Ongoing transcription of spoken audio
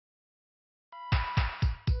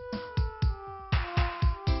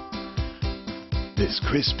This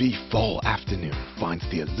crispy fall afternoon finds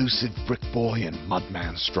the elusive brick boy and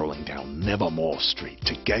mudman strolling down Nevermore Street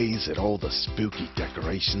to gaze at all the spooky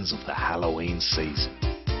decorations of the Halloween season.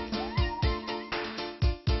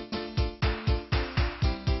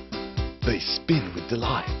 They spin with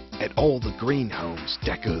delight at all the green homes,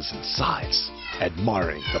 decors and sights,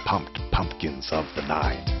 admiring the pumped pumpkins of the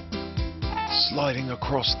night. Sliding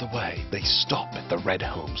across the way, they stop at the red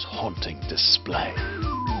home's haunting display.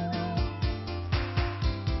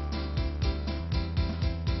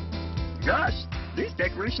 Gosh, these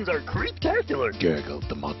decorations are creeptacular, gurgled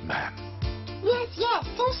the mudman. Yes,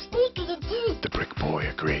 so spooky indeed. The brick boy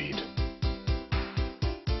agreed.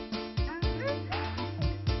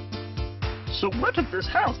 So much of this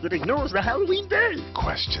house that ignores the Halloween day?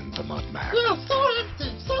 Questioned the mudman. Yeah, so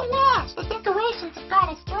empty, so lost. The decorations have gone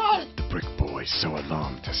astray. The brick boy, so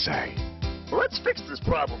alarmed to say. Let's fix this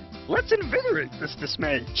problem. Let's invigorate this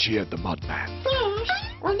dismay, cheered the mudman. First,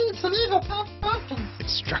 we need some evil pumpkins,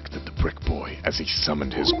 instructed the brick boy as he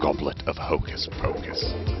summoned his goblet of hocus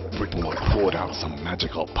pocus. Brick boy poured out some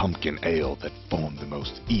magical pumpkin ale that formed the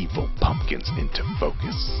most evil pumpkins into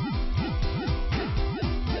focus.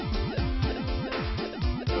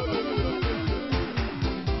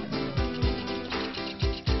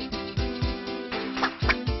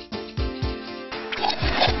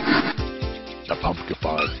 The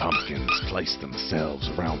pumpkified pumpkins placed themselves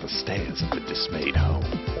around the stairs of the dismayed home.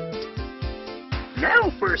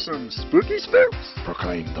 Now for some spooky spooks,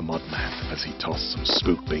 proclaimed the mudman as he tossed some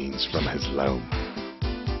spook beans from his loam.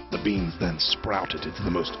 The beans then sprouted into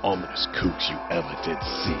the most ominous kooks you ever did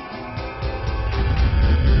see.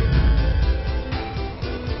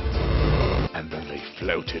 And then they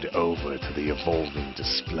floated over to the evolving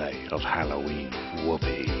display of Halloween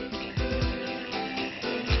whoopee.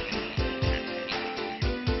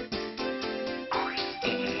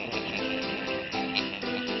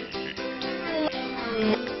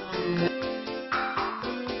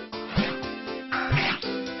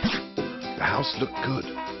 The house looked good,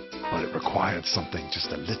 but it required something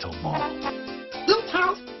just a little more. This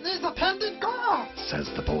house needs a pendant door, says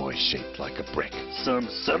the boy shaped like a brick. Some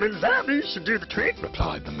summon zombies should do the trick,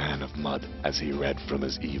 replied the man of mud as he read from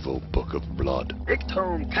his evil book of blood.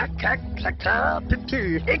 Ictom clack clack clack clack pip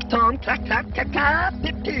tee. Ictom clack clack clack clack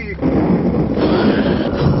pip tee.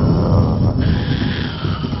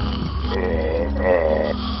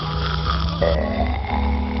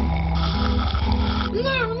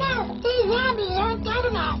 No, these zombies aren't dead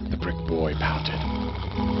enough. The brick boy pouted.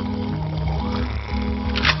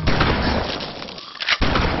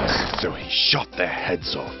 So he shot their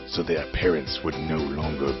heads off so their appearance would no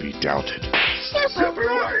longer be doubted.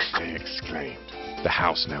 They exclaimed. The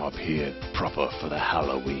house now appeared proper for the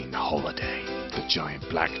Halloween holiday. The giant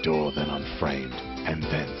black door then unframed, and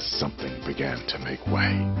then something began to make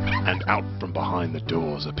way. And out from behind the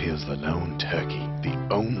doors appears the lone turkey, the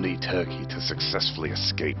only turkey to successfully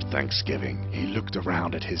escape Thanksgiving. He looked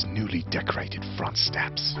around at his newly decorated front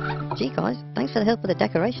steps. Gee guys, thanks for the help with the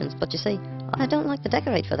decorations, but you see, I don't like to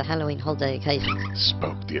decorate for the Halloween holiday occasion,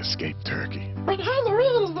 spoke the escaped turkey. But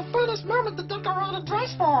Halloween is the funnest moment to decorate and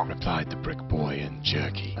dress for, replied the brick boy in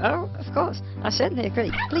jerky. Oh, of course, I certainly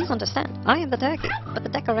agree. Please understand, I am the turkey, but the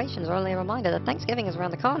decorations are only a reminder that Thanksgiving is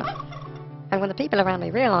around the corner. And when the people around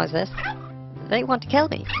me realize this, they want to kill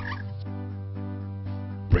me.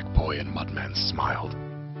 Brick boy and mudman smiled.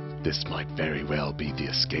 This might very well be the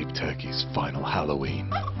escaped turkey's final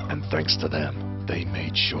Halloween, and thanks to them, they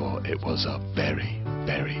made sure it was a very,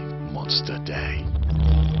 very monster day.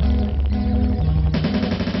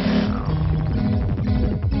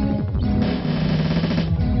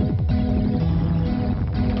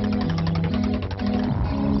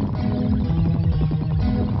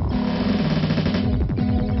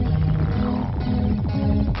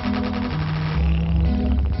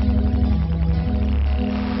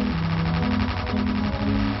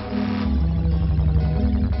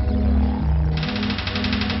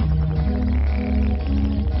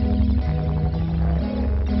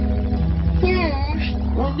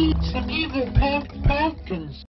 we need some evil pumpkins.